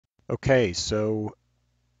Okay, so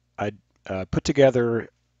I put together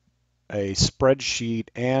a spreadsheet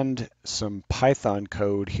and some Python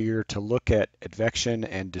code here to look at advection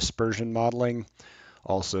and dispersion modeling,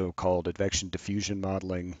 also called advection diffusion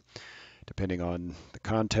modeling, depending on the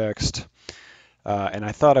context. And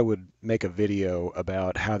I thought I would make a video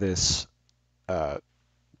about how this uh,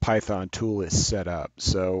 Python tool is set up.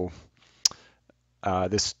 So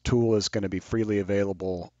this tool is going to be freely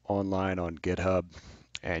available online on GitHub,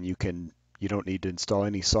 and you don't need to install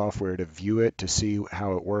any software to view it to see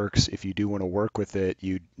how it works. If you do want to work with it,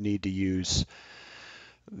 you need to use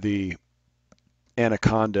the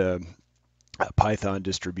Anaconda Python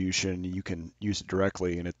distribution. You can use it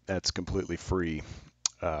directly, and that's completely free.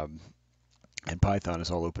 Um, and Python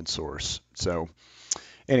is all open source. So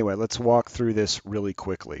anyway, let's walk through this really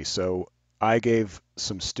quickly. So I gave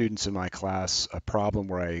some students in my class a problem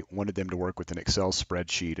where I wanted them to work with an Excel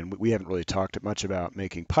spreadsheet, and we haven't really talked much about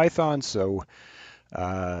making Python, so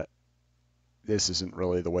uh, this isn't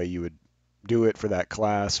really the way you would do it for that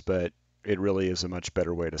class, but it really is a much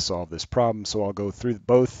better way to solve this problem. So I'll go through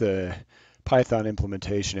both the Python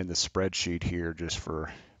implementation and the spreadsheet here just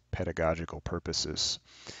for pedagogical purposes.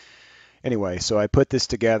 Anyway, so I put this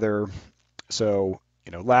together. So,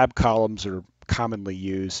 lab columns are commonly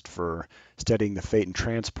used for studying the fate and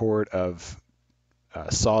transport of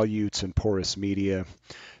solutes and porous media.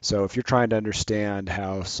 So if you're trying to understand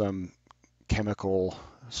how some chemical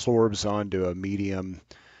sorbs onto a medium,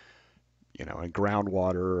 in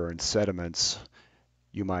groundwater or in sediments,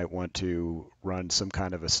 you might want to run some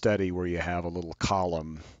kind of a study where you have a little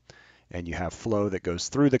column and you have flow that goes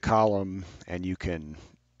through the column, and you can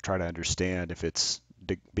try to understand if it's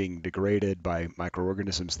being degraded by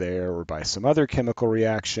microorganisms there or by some other chemical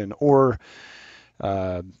reaction, or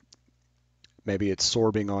uh, maybe it's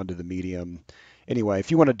sorbing onto the medium. Anyway,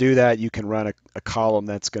 if you want to do that, you can run a column.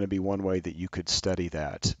 That's going to be one way that you could study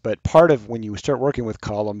that. But part of when you start working with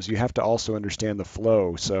columns, you have to also understand the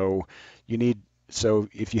flow. So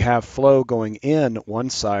if you have flow going in one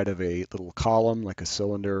side of a little column, like a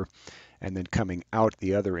cylinder, and then coming out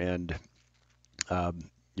the other end,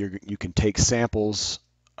 you can take samples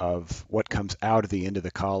of what comes out of the end of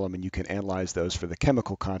the column, and you can analyze those for the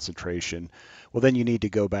chemical concentration. Well, then you need to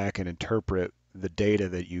go back and interpret the data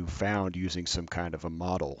that you found using some kind of a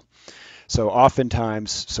model. So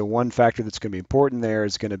oftentimes, one factor that's going to be important there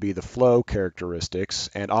is going to be the flow characteristics,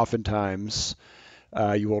 and oftentimes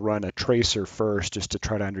you will run a tracer first just to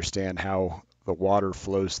try to understand how the water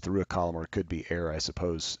flows through a column, or it could be air, I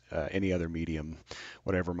suppose, any other medium,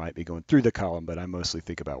 whatever might be going through the column, but I mostly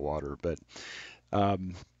think about water. But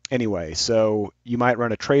um, anyway, so you might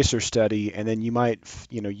run a tracer study, and then you might,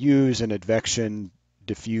 use an advection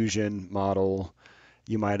diffusion model.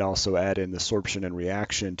 You might also add in the sorption and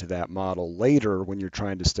reaction to that model later when you're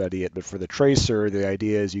trying to study it. But for the tracer, the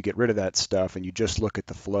idea is you get rid of that stuff and you just look at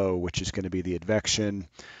the flow, which is going to be the advection,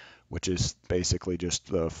 which is basically just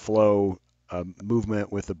the flow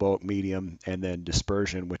movement with the bulk medium, and then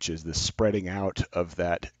dispersion, which is the spreading out of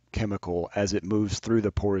that chemical as it moves through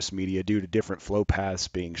the porous media due to different flow paths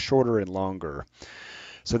being shorter and longer.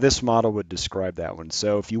 So this model would describe that one.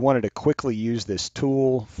 So if you wanted to quickly use this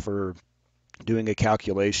tool for doing a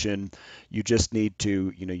calculation, you just need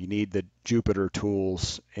to, you need the Jupyter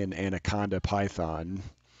tools in Anaconda Python.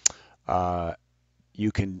 Uh,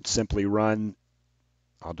 you can simply run,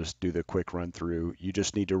 I'll just do the quick run through. You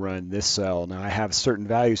just need to run this cell. Now I have certain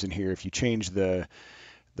values in here. If you change the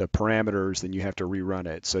parameters, then you have to rerun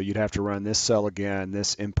it. So you'd have to run this cell again.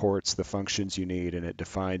 This imports the functions you need, and it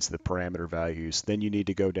defines the parameter values. Then you need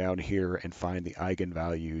to go down here and find the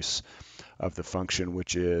eigenvalues of the function,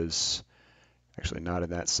 which is actually not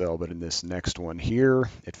in that cell, but in this next one here.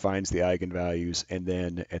 It finds the eigenvalues, and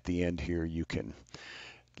then at the end here you can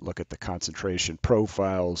look at the concentration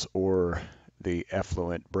profiles or the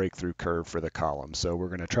effluent breakthrough curve for the column. So we're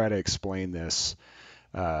going to try to explain this.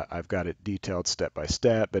 I've got it detailed step by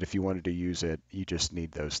step, but if you wanted to use it, you just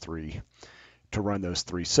need those three to run those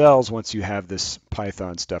three cells once you have this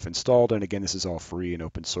Python stuff installed. And again, this is all free and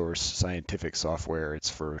open source scientific software. It's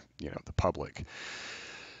for the public.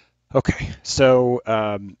 Okay, so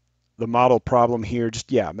the model problem here,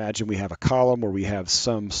 just imagine we have a column where we have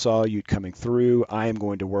some solute coming through. I am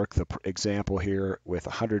going to work the example here with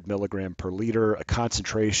 100 milligram per liter, a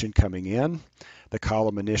concentration coming in. The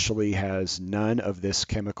column initially has none of this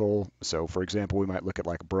chemical. So for example, we might look at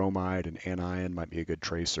like bromide, and anion might be a good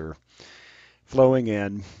tracer. Flowing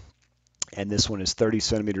in, and this one is 30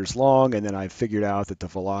 centimeters long, and then I've figured out that the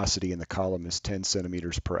velocity in the column is 10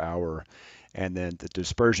 centimeters per hour, and then the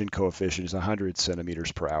dispersion coefficient is 100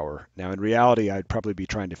 centimeters per hour. Now in reality, I'd probably be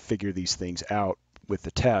trying to figure these things out with the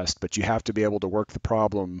test, but you have to be able to work the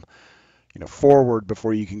problem, forward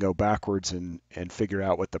before you can go backwards and figure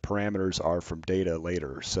out what the parameters are from data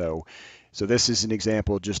later. So this is an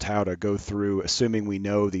example of just how to go through, assuming we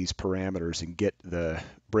know these parameters, and get the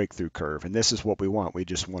breakthrough curve. And this is what we want. We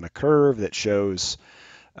just want a curve that shows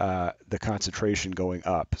the concentration going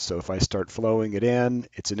up. So if I start flowing it in,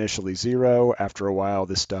 it's initially 0. After a while,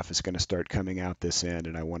 this stuff is going to start coming out this end,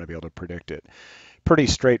 and I want to be able to predict it. Pretty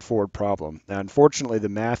straightforward problem. Now, unfortunately, the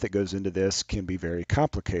math that goes into this can be very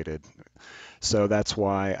complicated. So that's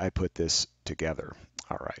why I put this together.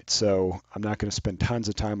 All right, so I'm not going to spend tons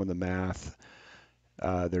of time on the math.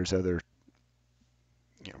 There's other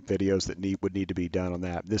videos that would need to be done on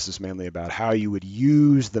that. This is mainly about how you would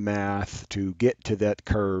use the math to get to that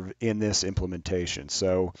curve in this implementation.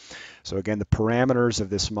 So again, the parameters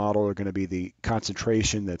of this model are going to be the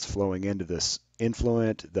concentration that's flowing into this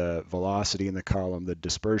influent, the velocity in the column, the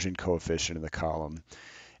dispersion coefficient in the column,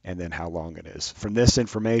 and then how long it is. From this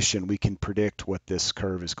information, we can predict what this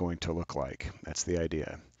curve is going to look like. That's the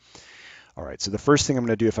idea. All right, so the first thing I'm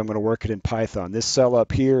going to do, if I'm going to work it in Python, this cell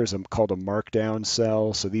up here is called a markdown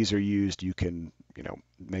cell. So these are used, you can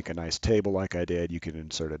make a nice table like I did. You can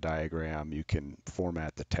insert a diagram. You can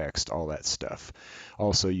format the text, all that stuff.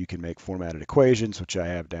 Also, you can make formatted equations, which I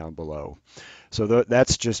have down below. So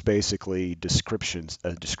that's just basically a description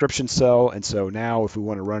cell. And so now if we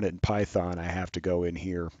want to run it in Python, I have to go in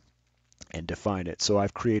here and define it. So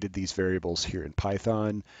I've created these variables here in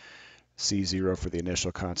Python. C0 for the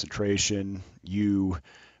initial concentration, U,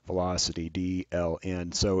 velocity, D, L,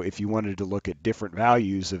 N. So if you wanted to look at different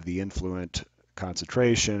values of the influent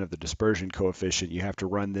concentration, of the dispersion coefficient, you have to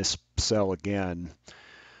run this cell again.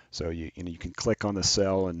 So you can click on the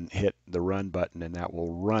cell and hit the run button, and that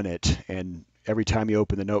will run it. And every time you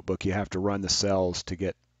open the notebook, you have to run the cells to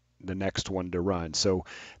get the next one to run. So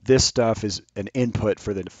this stuff is an input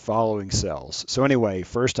for the following cells. So anyway,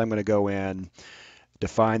 first I'm going to go in,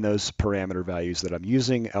 define those parameter values that I'm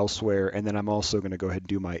using elsewhere, and then I'm also going to go ahead and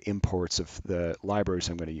do my imports of the libraries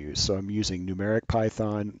I'm going to use. So I'm using numeric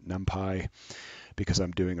Python, NumPy, because I'm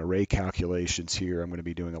doing array calculations here. I'm going to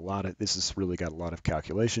be doing this has really got a lot of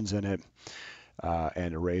calculations in it,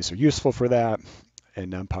 and arrays are useful for that,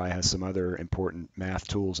 and NumPy has some other important math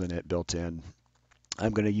tools in it built in.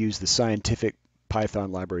 I'm going to use the scientific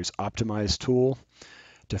Python libraries optimize tool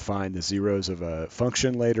to find the zeros of a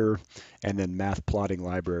function later, and then math plotting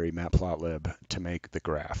library, matplotlib, to make the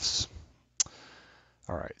graphs.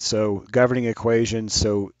 All right, so governing equations.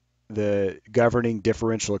 So the governing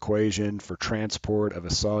differential equation for transport of a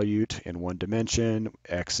solute in one dimension,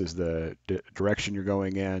 x is the direction you're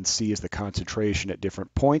going in, c is the concentration at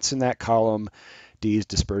different points in that column, d is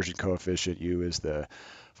dispersion coefficient, u is the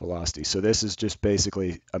velocity. So this is just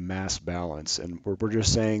basically a mass balance, and we're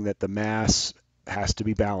just saying that the mass has to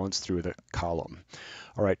be balanced through the column.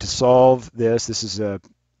 All right, to solve this is a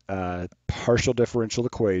partial differential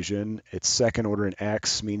equation. It's second order in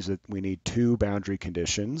x, means that we need 2 boundary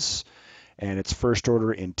conditions, and it's first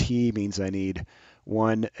order in t, means I need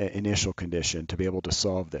 1 initial condition to be able to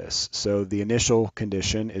solve this. So the initial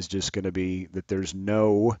condition is just going to be that there's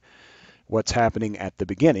no what's happening at the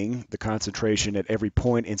beginning. The concentration at every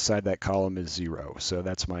point inside that column is 0. So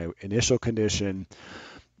that's my initial condition.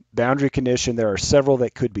 Boundary condition, there are several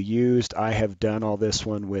that could be used. I have done all this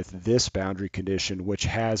one with this boundary condition, which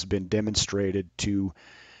has been demonstrated to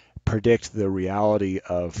predict the reality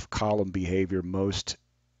of column behavior most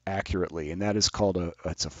accurately, and that is called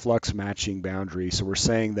it's a flux matching boundary. So we're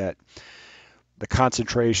saying that the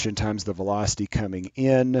concentration times the velocity coming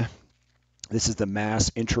in, this is the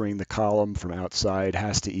mass entering the column from outside,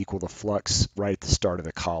 has to equal the flux right at the start of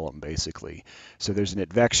the column, basically. So there's an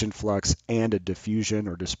advection flux and a diffusion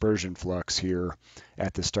or dispersion flux here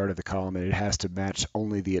at the start of the column, and it has to match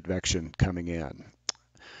only the advection coming in.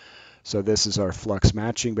 So this is our flux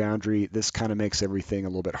matching boundary. This kind of makes everything a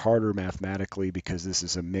little bit harder mathematically because this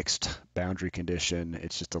is a mixed boundary condition.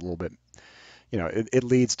 It's just a little bit, it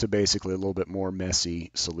leads to basically a little bit more messy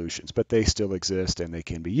solutions, but they still exist and they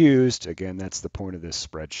can be used. Again, that's the point of this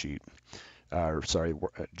spreadsheet,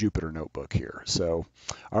 Jupyter notebook here. So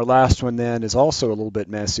our last one then is also a little bit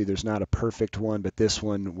messy. There's not a perfect one, but this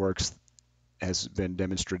one has been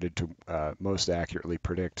demonstrated to most accurately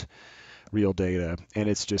predict real data. And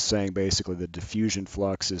it's just saying basically the diffusion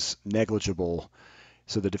flux is negligible.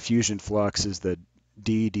 So the diffusion flux is the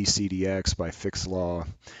d dc dx by Fick's law.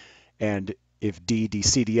 And if d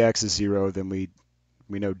dc dx is 0, then we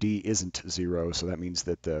know d isn't 0, so that means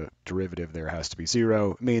that the derivative there has to be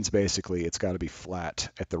 0. It means basically it's got to be flat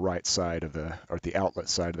at the right side of or at the outlet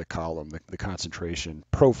side of the column. The concentration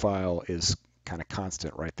profile is kind of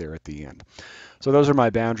constant right there at the end. So those are my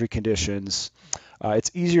boundary conditions.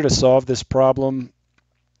 It's easier to solve this problem.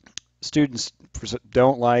 Students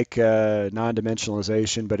don't like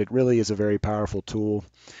non-dimensionalization, but it really is a very powerful tool.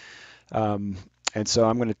 Um, and so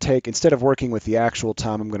I'm going to take, instead of working with the actual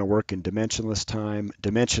time, I'm going to work in dimensionless time,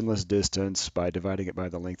 dimensionless distance by dividing it by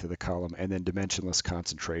the length of the column, and then dimensionless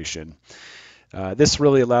concentration. This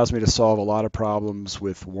really allows me to solve a lot of problems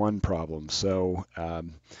with one problem. So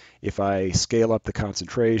if I scale up the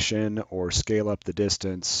concentration or scale up the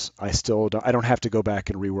distance, I don't have to go back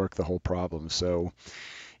and rework the whole problem. So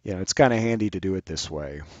it's kind of handy to do it this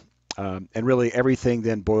way. And really everything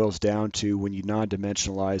then boils down to, when you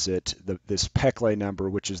non-dimensionalize it, this Peclet number,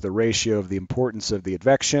 which is the ratio of the importance of the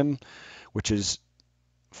advection, which is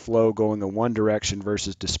flow going in one direction,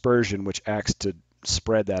 versus dispersion, which acts to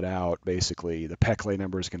spread that out. Basically, the Peclet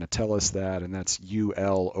number is going to tell us that, and that's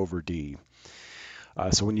UL over D.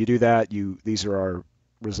 So when you do that, these are our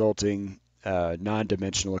resulting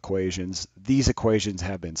non-dimensional equations. These equations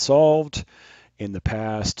have been solved in the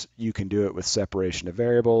past. You can do it with separation of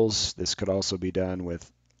variables. This could also be done with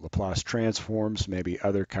Laplace transforms, maybe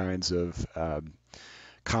other kinds of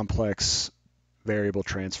complex variable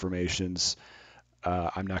transformations.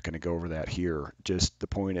 I'm not going to go over that here. Just the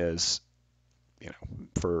point is,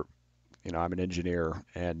 I'm an engineer,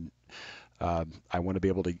 and I want to be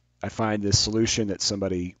able to, I find this solution that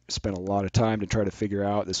somebody spent a lot of time to try to figure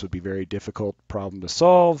out. This would be a very difficult problem to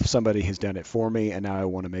solve. Somebody has done it for me, and now I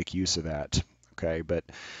want to make use of that. Okay, but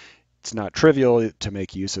it's not trivial to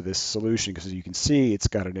make use of this solution, because as you can see, it's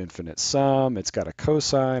got an infinite sum, it's got a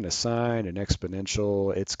cosine, a sine, an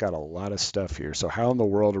exponential, it's got a lot of stuff here. So how in the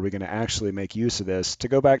world are we going to actually make use of this to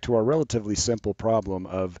go back to our relatively simple problem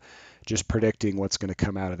of just predicting what's going to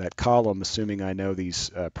come out of that column, assuming I know these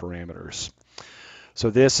parameters? So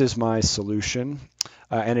this is my solution,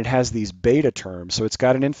 and it has these beta terms. So it's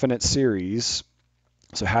got an infinite series.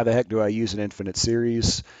 So how the heck do I use an infinite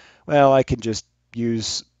series? Well, I can just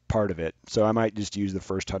use part of it. So I might just use the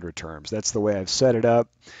first 100 terms. That's the way I've set it up.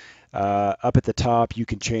 Up at the top, you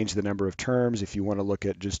can change the number of terms. If you want to look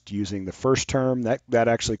at just using the first term, that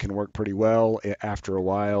actually can work pretty well after a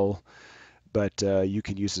while, but you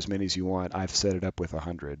can use as many as you want. I've set it up with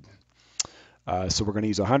 100. So we're going to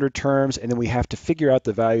use 100 terms, and then we have to figure out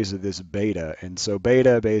the values of this beta. And so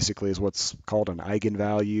beta basically is what's called an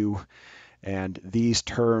eigenvalue. And these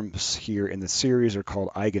terms here in the series are called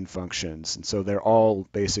eigenfunctions. And so they're all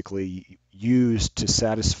basically used to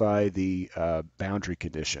satisfy the boundary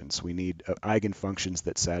conditions. We need eigenfunctions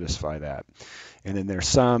that satisfy that. And then their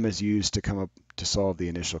sum is used to come up to solve the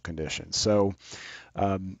initial conditions. So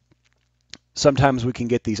sometimes we can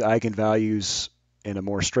get these eigenvalues in a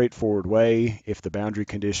more straightforward way if the boundary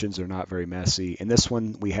conditions are not very messy. In this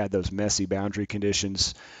one, we had those messy boundary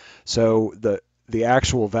conditions. So the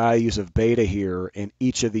actual values of beta here in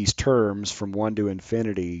each of these terms from 1 to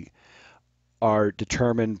infinity are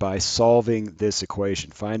determined by solving this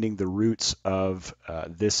equation, finding the roots of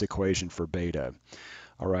this equation for beta.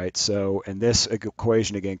 All right, so, and this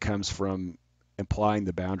equation again comes from applying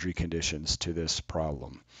the boundary conditions to this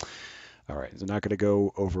problem. All right, so I'm not going to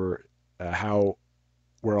go over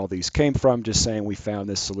where all these came from, just saying we found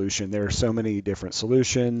this solution. There are so many different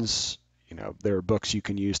solutions. There are books you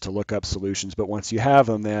can use to look up solutions, but once you have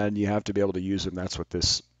them, then you have to be able to use them. That's what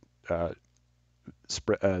this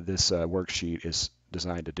worksheet is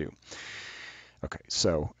designed to do. Okay,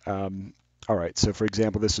 so all right, so for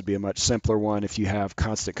example, this would be a much simpler one. If you have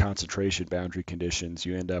constant concentration boundary conditions,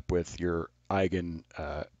 you end up with your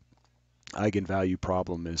eigenvalue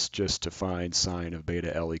problem is just to find sine of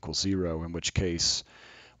beta L equals 0, in which case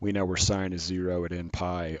we know where sine is 0 at n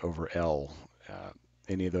pi over L.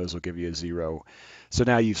 Any of those will give you a 0. So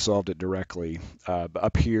now you've solved it directly.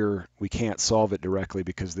 Up here, we can't solve it directly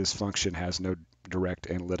because this function has no direct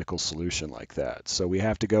analytical solution like that. So we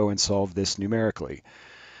have to go and solve this numerically.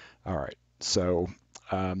 All right, so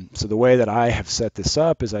the way that I have set this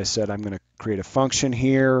up is I said I'm going to create a function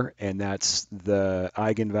here, and that's the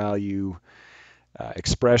eigenvalue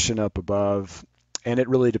expression up above. And it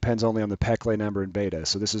really depends only on the Peclet number and beta.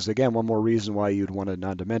 So this is, again, one more reason why you'd want to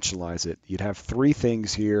non-dimensionalize it. You'd have 3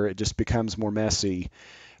 things here. It just becomes more messy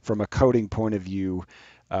from a coding point of view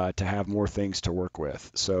to have more things to work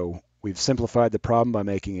with. So we've simplified the problem by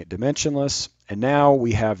making it dimensionless. And now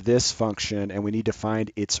we have this function, and we need to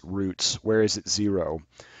find its roots. Where is it 0?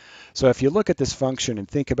 So if you look at this function and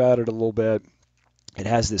think about it a little bit, it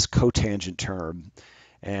has this cotangent term.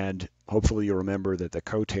 And hopefully you'll remember that the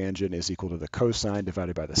cotangent is equal to the cosine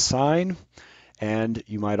divided by the sine. And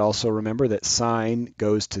you might also remember that sine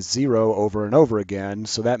goes to 0 over and over again.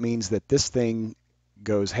 So that means that this thing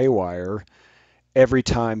goes haywire every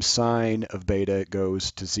time sine of beta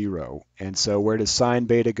goes to 0. And so where does sine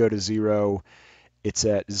beta go to 0? It's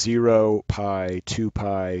at 0, pi, 2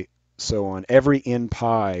 pi, so on. Every n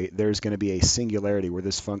pi, there's going to be a singularity where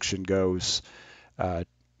this function goes uh,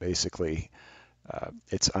 basically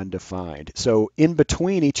it's undefined. So in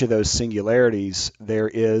between each of those singularities, there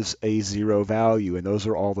is a 0 value, and those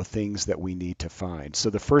are all the things that we need to find. So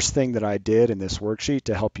the first thing that I did in this worksheet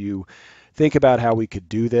to help you think about how we could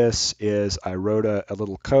do this is I wrote a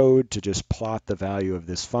little code to just plot the value of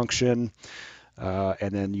this function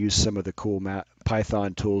and then use some of the cool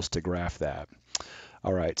Python tools to graph that.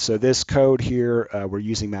 All right, so this code here, we're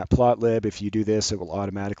using matplotlib. If you do this, it will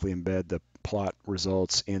automatically embed the plot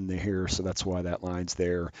results in here, so that's why that line's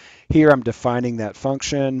there. Here I'm defining that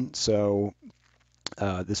function, so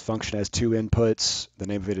this function has two inputs. The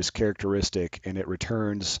name of it is characteristic, and it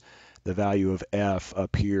returns the value of f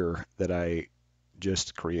up here that I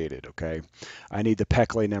just created, okay? I need the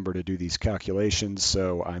Peclet number to do these calculations,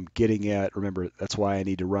 so I'm getting it. Remember, that's why I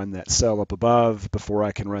need to run that cell up above. Before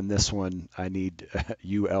I can run this one, I need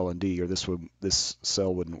U, L, and D, or this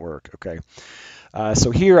cell wouldn't work, okay?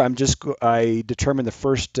 So here I determine the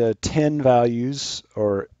first 10 values,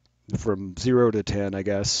 or from 0 to 10, I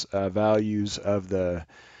guess, values of the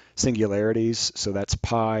singularities. So that's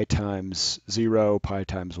pi times 0, pi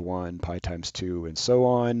times 1, pi times 2, and so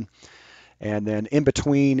on. And then in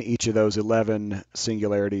between each of those 11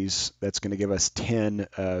 singularities, that's going to give us 10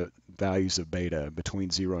 values of beta between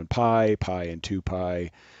 0 and pi, pi and 2 pi,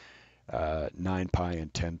 9 pi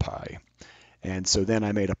and 10 pi. And so then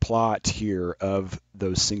I made a plot here of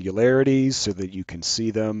those singularities so that you can see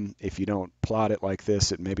them. If you don't plot it like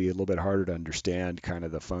this, it may be a little bit harder to understand kind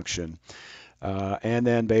of the function. And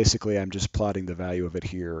then basically I'm just plotting the value of it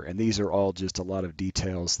here. And these are all just a lot of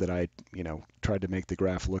details that I, tried to make the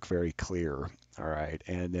graph look very clear. All right.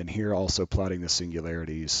 And then here also plotting the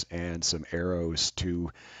singularities and some arrows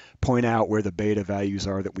to point out where the beta values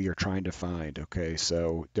are that we are trying to find. Okay.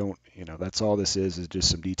 So that's all this is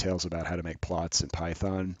just some details about how to make plots in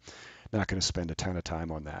Python. Not going to spend a ton of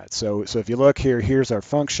time on that. So if you look here, here's our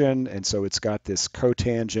function. And so it's got this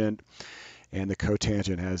cotangent. And the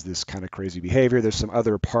cotangent has this kind of crazy behavior. There's some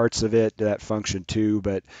other parts of it, that function too,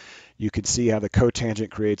 but you can see how the cotangent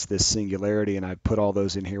creates this singularity, and I've put all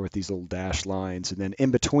those in here with these little dashed lines. And then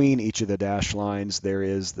in between each of the dashed lines, there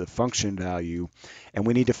is the function value, and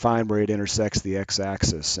we need to find where it intersects the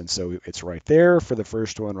x-axis. And so it's right there for the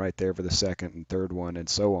first one, right there for the second and third one, and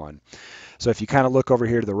so on. So if you kind of look over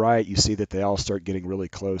here to the right, you see that they all start getting really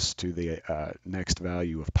close to the next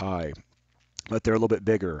value of pi, but they're a little bit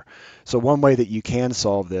bigger. So one way that you can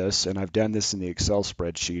solve this, and I've done this in the Excel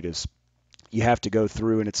spreadsheet, is you have to go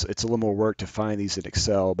through, and it's a little more work to find these in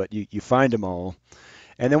Excel, but you find them all.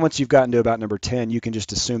 And then once you've gotten to about number 10, you can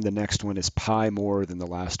just assume the next one is pi more than the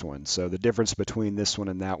last one. So the difference between this one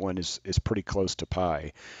and that one is pretty close to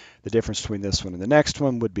pi. The difference between this one and the next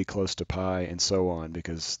one would be close to pi, and so on,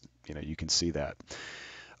 because you can see that.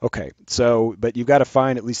 Okay, but you've got to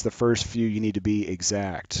find at least the first few. You need to be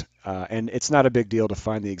exact. And it's not a big deal to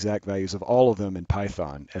find the exact values of all of them in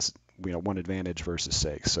Python, as one advantage versus,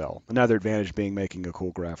 say, Excel. Another advantage being making a cool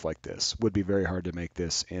graph like this. Would be very hard to make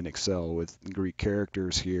this in Excel with Greek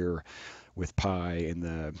characters here, with pi and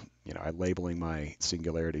I'm labeling my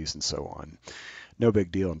singularities and so on. No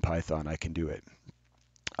big deal in Python. I can do it.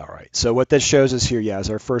 All right, so what this shows us here, is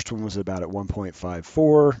our first one was about at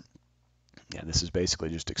 1.54. And this is basically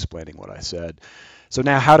just explaining what I said. So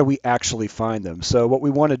now how do we actually find them? So what we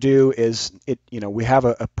want to do is, we have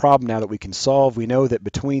a problem now that we can solve. We know that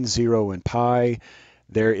between 0 and pi,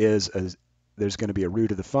 there's going to be a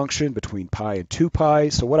root of the function between pi and 2 pi.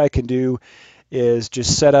 So what I can do is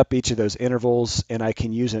just set up each of those intervals, and I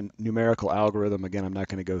can use a numerical algorithm. Again, I'm not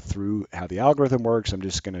going to go through how the algorithm works. I'm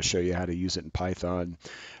just going to show you how to use it in Python.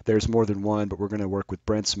 There's more than one, but we're going to work with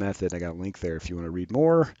Brent's method. I got a link there if you want to read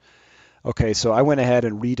more. Okay, so I went ahead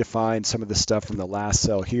and redefined some of the stuff from the last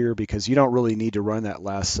cell here, because you don't really need to run that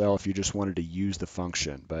last cell if you just wanted to use the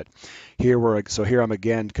function. But here I'm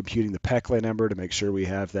again computing the Peclet number to make sure we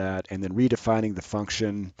have that, and then redefining the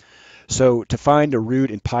function. So to find a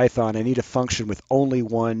root in Python, I need a function with only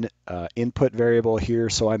one input variable here.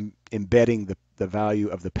 So I'm embedding the value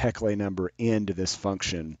of the Peclet number into this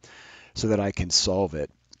function so that I can solve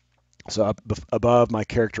it. So up above, my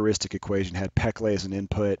characteristic equation had Peclet as an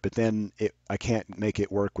input, but then I can't make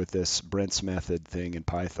it work with this Brent's method thing in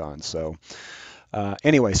Python. So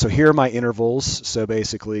anyway, so here are my intervals. So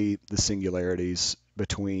basically the singularities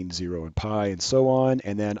between 0 and pi and so on.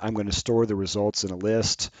 And then I'm going to store the results in a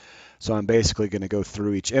list. So I'm basically going to go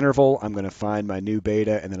through each interval. I'm going to find my new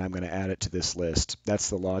beta, and then I'm going to add it to this list. That's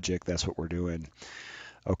the logic. That's what we're doing.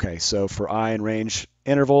 Okay, so for I and range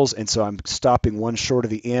intervals, and so I'm stopping one short of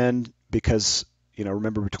the end because,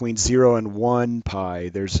 remember between 0 and 1 pi,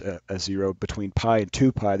 there's a 0. Between pi and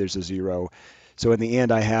 2 pi, there's a 0. So in the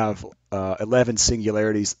end, I have 11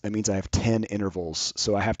 singularities. That means I have 10 intervals.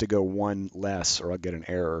 So I have to go one less or I'll get an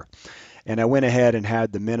error. And I went ahead and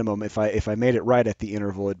had the minimum. If I made it right at the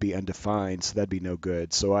interval, it'd be undefined, so that'd be no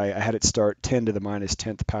good. So I had it start 10 to the minus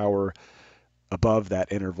 10th power above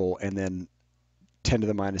that interval, and then 10 to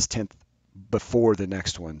the minus 10th before the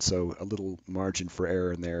next one, so a little margin for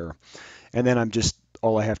error in there. And then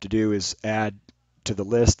all I have to do is add to the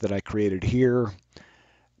list that I created here.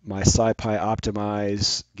 My SciPy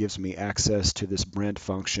optimize gives me access to this Brent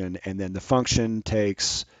function, and then the function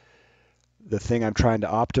takes the thing I'm trying to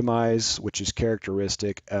optimize, which is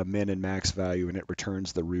characteristic, a min and max value, and it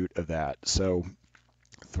returns the root of that. So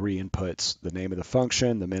 3 inputs, the name of the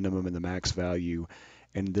function, the minimum and the max value,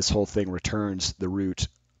 and this whole thing returns the root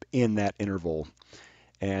in that interval.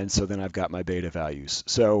 And so then I've got my beta values.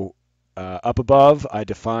 So up above, I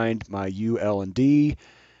defined my U, L, and D.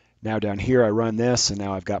 Now down here, I run this, and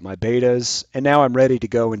now I've got my betas. And now I'm ready to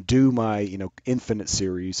go and do my infinite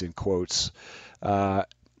series in quotes,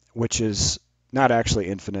 which is not actually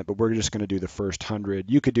infinite, but we're just going to do the first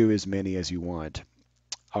 100. You could do as many as you want.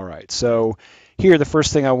 All right, so here the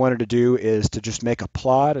first thing I wanted to do is to just make a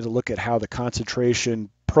plot and to look at how the concentration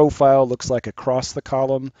profile looks like across the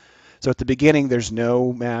column. So at the beginning, there's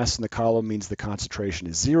no mass in the column, means the concentration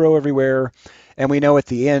is 0 everywhere. And we know at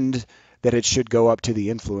the end that it should go up to the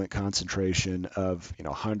influent concentration of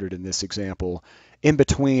 100 in this example. In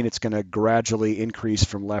between, it's going to gradually increase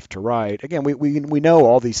from left to right. Again, we know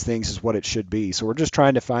all these things is what it should be. So we're just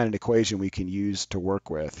trying to find an equation we can use to work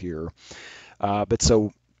with here. But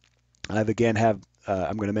so I'm going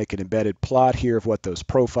to make an embedded plot here of what those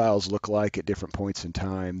profiles look like at different points in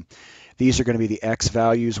time. These are going to be the x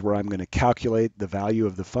values where I'm going to calculate the value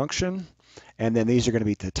of the function, and then these are going to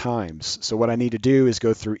be the times. So what I need to do is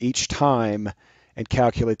go through each time and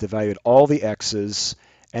calculate the value at all the x's,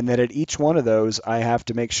 and then at each one of those I have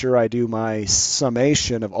to make sure I do my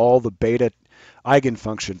summation of all the beta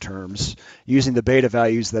eigenfunction terms using the beta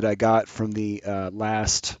values that I got from the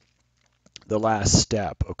last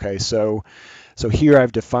step. Okay, so here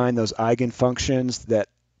I've defined those eigenfunctions that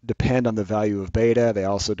depend on the value of beta. They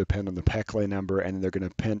also depend on the Peclet number, and they're going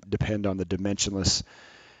to depend on the dimensionless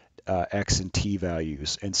x and t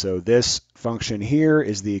values. And so this function here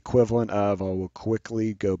is the equivalent of, I will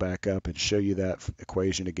quickly go back up and show you that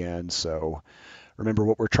equation again. So remember,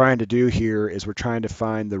 what we're trying to do here is we're trying to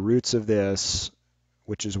find the roots of this,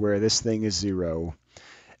 which is where this thing is 0.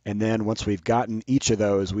 And then once we've gotten each of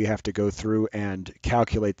those, we have to go through and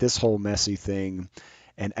calculate this whole messy thing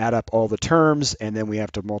and add up all the terms, and then we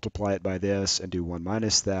have to multiply it by this and do 1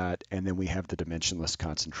 minus that, and then we have the dimensionless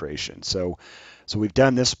concentration. So we've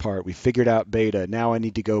done this part. We figured out beta. Now I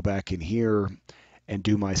need to go back in here and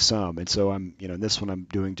do my sum. And so I'm, in this one I'm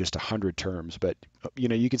doing just 100 terms, but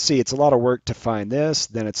you can see it's a lot of work to find this,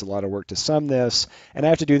 then it's a lot of work to sum this, and I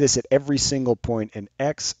have to do this at every single point in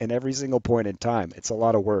x and every single point in time. It's a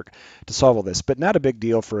lot of work to solve all this, but not a big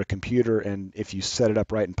deal for a computer, and if you set it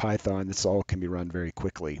up right in Python, this all can be run very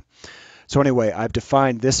quickly. So anyway, I've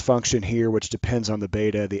defined this function here, which depends on the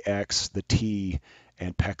beta, the x, the t,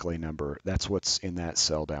 and Peclet number. That's what's in that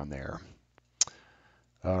cell down there.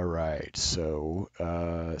 All right, so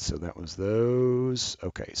that was those.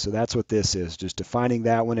 Okay, so that's what this is, just defining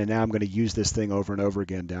that one, and now I'm going to use this thing over and over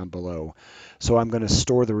again down below. So I'm going to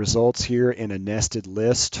store the results here in a nested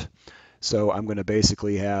list. So I'm going to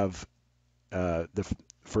basically have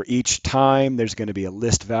for each time, there's going to be a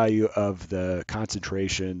list value of the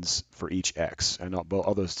concentrations for each x, and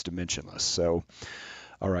all those dimensionless. So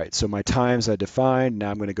all right, so my times I defined.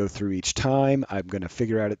 Now I'm going to go through each time. I'm going to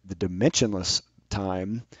figure out the dimensionless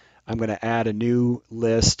time. I'm going to add a new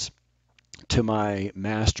list to my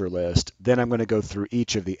master list. Then I'm going to go through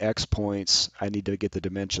each of the x points. I need to get the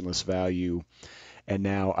dimensionless value, and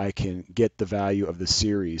now I can get the value of the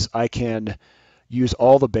series. I can use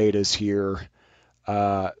all the betas here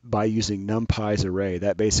by using NumPy's array.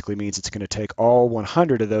 That basically means it's going to take all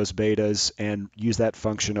 100 of those betas and use that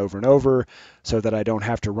function over and over so that I don't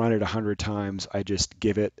have to run it 100 times. I just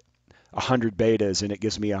give it 100 betas and it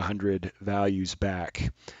gives me 100 values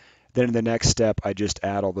back. Then in the next step, I just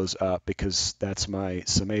add all those up because that's my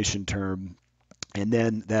summation term. And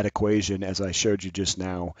then that equation, as I showed you just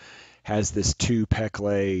now, has this 2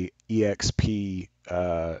 Peclet exp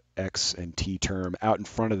x and t term out in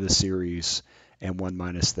front of the series, and 1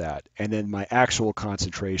 minus that. And then my actual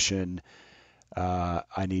concentration,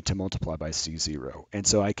 I need to multiply by C0. And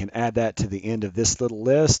so I can add that to the end of this little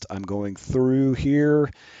list. I'm going through here,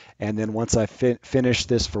 and then once I finish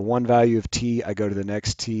this for one value of T, I go to the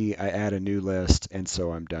next T, I add a new list, and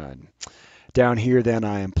so I'm done. Down here, then,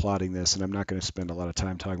 I am plotting this, and I'm not going to spend a lot of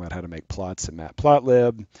time talking about how to make plots in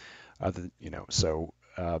Matplotlib.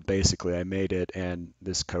 Basically, I made it, and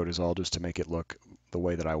this code is all just to make it look the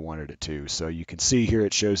way that I wanted it to. So you can see here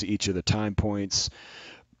it shows each of the time points.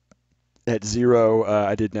 At 0,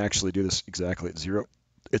 I didn't actually do this exactly at 0.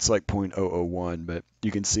 It's like 0.001, but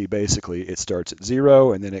you can see basically it starts at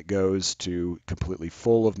 0, and then it goes to completely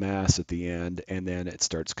full of mass at the end, and then it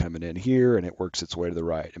starts coming in here, and it works its way to the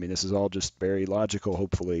right. I mean, this is all just very logical,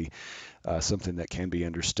 hopefully something that can be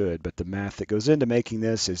understood. But the math that goes into making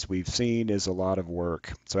this, as we've seen, is a lot of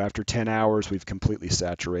work. So after 10 hours, we've completely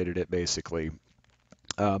saturated it, basically.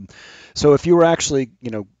 So if you were actually,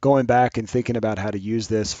 going back and thinking about how to use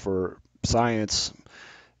this for science,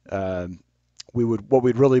 what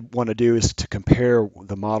we'd really want to do is to compare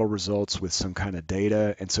the model results with some kind of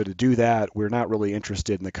data. And so to do that, we're not really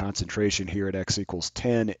interested in the concentration here at x equals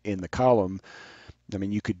 10 in the column. I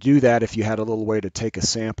mean, you could do that if you had a little way to take a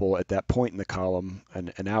sample at that point in the column,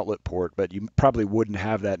 an outlet port, but you probably wouldn't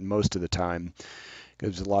have that most of the time.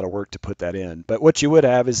 There's a lot of work to put that in. But what you would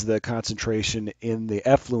have is the concentration in the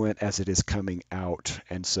effluent as it is coming out.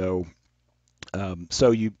 And so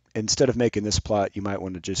you, instead of making this plot, you might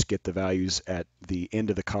want to just get the values at the end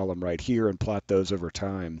of the column right here and plot those over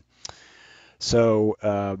time. So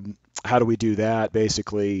how do we do that?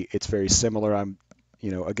 Basically, it's very similar.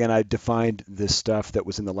 Again, I defined this stuff that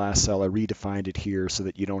was in the last cell. I redefined it here so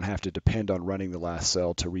that you don't have to depend on running the last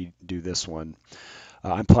cell to redo this one.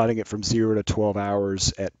 I'm plotting it from 0 to 12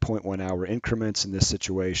 hours at 0.1 hour increments in this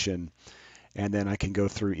situation. And then I can go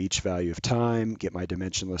through each value of time, get my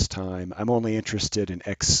dimensionless time. I'm only interested in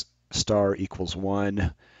x star equals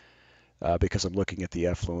 1 because I'm looking at the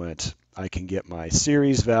effluent. I can get my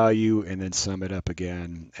series value and then sum it up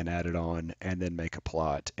again and add it on and then make a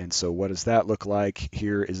plot. And so what does that look like?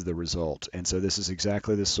 Here is the result. And so this is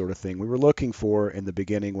exactly the sort of thing we were looking for in the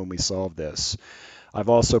beginning when we solved this. I've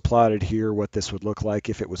also plotted here what this would look like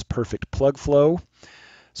if it was perfect plug flow.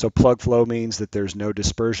 So plug flow means that there's no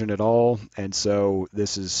dispersion at all. And so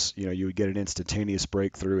this is, you would get an instantaneous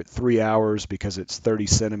breakthrough at 3 hours because it's 30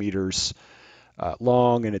 centimeters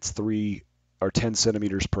long and it's 10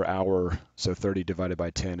 centimeters per hour. So 30 divided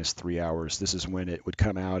by 10 is 3 hours. This is when it would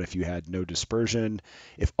come out if you had no dispersion,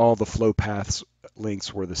 if all the flow paths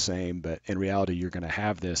lengths were the same. But in reality, you're going to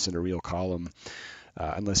have this in a real column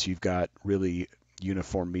unless you've got really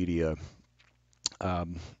uniform media.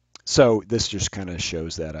 So this just kind of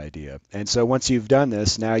shows that idea. And so once you've done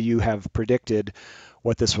this, now you have predicted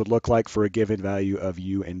what this would look like for a given value of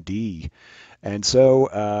u and d. And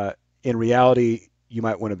so in reality, you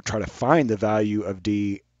might want to try to find the value of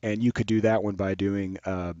d, and you could do that one by doing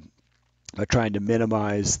by trying to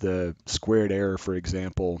minimize the squared error, for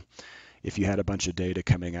example. If you had a bunch of data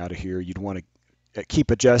coming out of here, you'd want to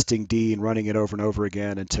keep adjusting d and running it over and over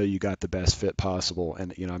again until you got the best fit possible.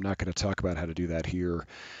 And I'm not going to talk about how to do that here.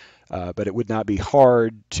 But it would not be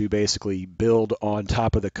hard to basically build on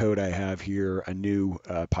top of the code I have here a new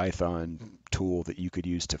Python tool that you could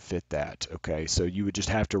use to fit that. Okay, so you would just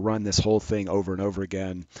have to run this whole thing over and over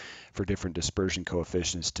again for different dispersion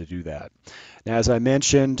coefficients to do that. Now, as I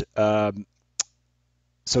mentioned, so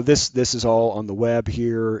this is all on the web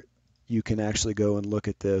here. You can actually go and look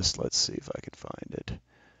at this. Let's see if I can find it.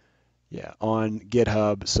 Yeah, on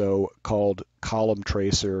GitHub, so called Column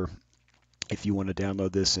Tracer. If you want to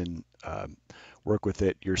download this and work with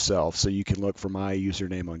it yourself. So you can look for my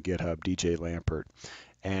username on GitHub, DJ Lampert,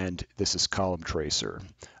 and this is Column Tracer.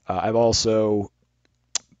 I've also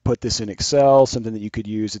put this in Excel, something that you could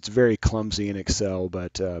use. It's very clumsy in Excel,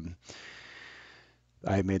 but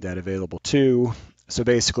I made that available too. So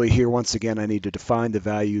basically here, once again, I need to define the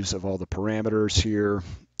values of all the parameters here.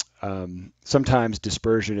 Sometimes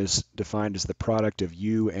dispersion is defined as the product of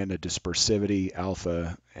U and a dispersivity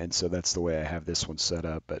alpha, and so that's the way I have this one set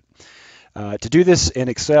up. But to do this in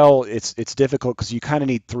Excel, it's difficult because you kind of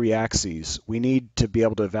need 3 axes. We need to be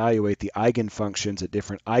able to evaluate the eigenfunctions at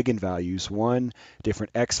different eigenvalues, 1,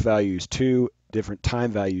 different x values, 2, different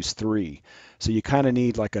time values, 3. So you kind of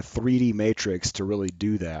need like a 3D matrix to really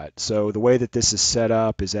do that. So the way that this is set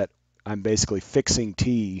up is that I'm basically fixing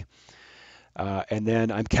t, and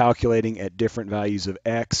then I'm calculating at different values of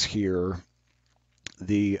x here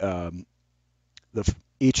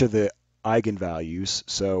each of the eigenvalues.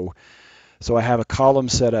 So I have a column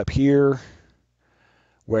set up here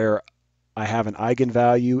where I have an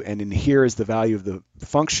eigenvalue, and in here is the value of the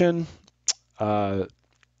function uh,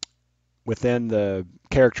 within the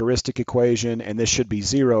characteristic equation, and this should be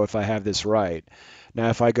 0 if I have this right. Now,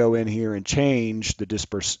 if I go in here and change the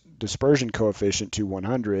dispersion coefficient to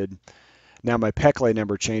 100, now my Peclet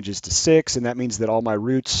number changes to 6, and that means that all my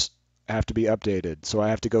roots have to be updated. So I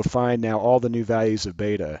have to go find now all the new values of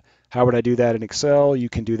beta. How would I do that in Excel? You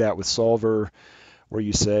can do that with Solver, where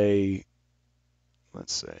you say,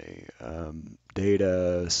 let's say,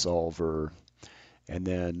 data solver, and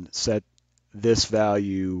then set this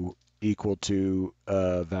value equal to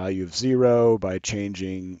a value of 0 by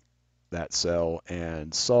changing that cell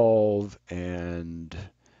and solve, and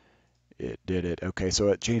it did it. Okay, so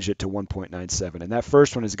it changed it to 1.97, and that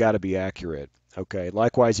first one has got to be accurate. Okay,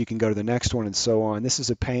 likewise, you can go to the next one and so on. This is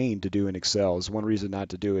a pain to do in Excel. It's one reason not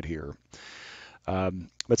to do it here.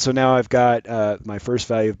 But so now I've got my first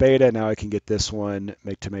value of beta. Now I can get this one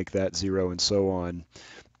to make that 0 and so on.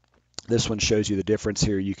 This one shows you the difference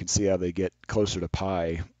here. You can see how they get closer to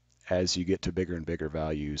pi as you get to bigger and bigger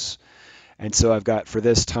values. And so I've got for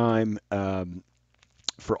this time,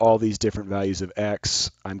 for all these different values of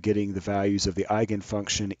x, I'm getting the values of the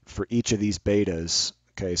eigenfunction for each of these betas.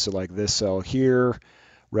 Okay, so like this cell here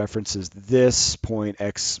references this point,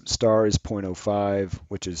 x star is 0.05,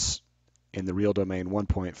 which is in the real domain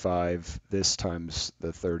 1.5, this times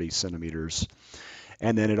the 30 centimeters.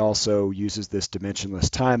 And then it also uses this dimensionless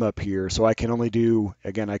time up here. So I can only do,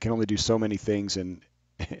 again, I can only do so many things in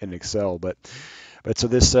Excel, but so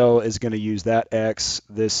this cell is going to use that x,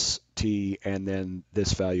 this t, and then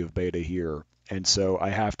this value of beta here. And so I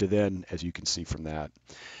have to then, as you can see from that,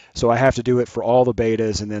 so I have to do it for all the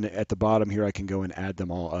betas, and then at the bottom here I can go and add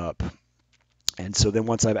them all up. And so then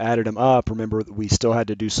once I've added them up, remember we still had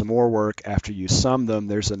to do some more work after you sum them.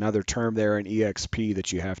 There's another term there in exp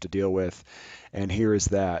that you have to deal with, and here is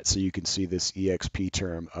that. So you can see this exp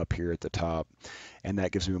term up here at the top, and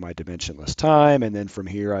that gives me my dimensionless time. And then from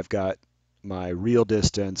here I've got my real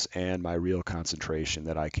distance and my real concentration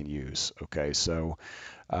that I can use. Okay, so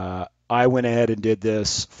I went ahead and did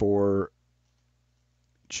this for,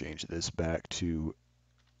 change this back to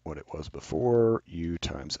what it was before, u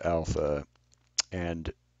times alpha.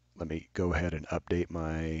 And let me go ahead and update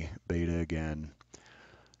my beta again.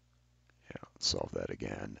 Yeah, solve that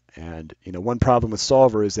again. And one problem with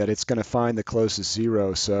Solver is that it's going to find the closest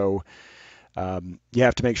 0. So you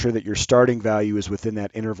have to make sure that your starting value is within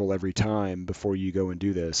that interval every time before you go and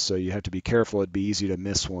do this. So you have to be careful. It'd be easy to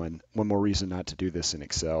miss one. One more reason not to do this in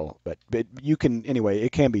Excel. But you can, anyway,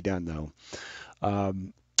 it can be done though.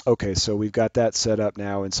 Okay, so we've got that set up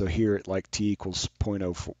now, and so here at like t equals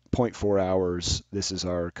 0.4 hours, this is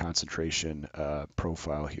our concentration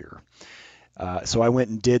profile here. So I went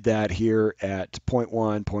and did that here at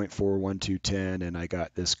 0.1, 0.4, 1, 2, 10, and I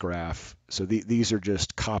got this graph. So these are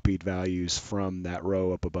just copied values from that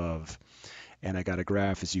row up above. And I got a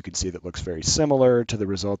graph, as you can see, that looks very similar to the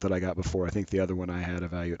result that I got before. I think the other one I had a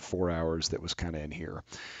value at 4 hours that was kind of in here.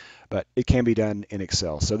 But it can be done in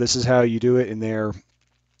Excel. So this is how you do it in there.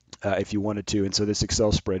 If you wanted to. And so this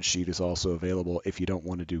Excel spreadsheet is also available if you don't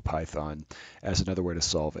want to do Python as another way to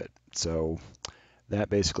solve it. So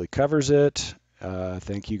that basically covers it.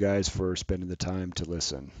 Thank you guys for spending the time to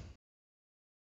listen.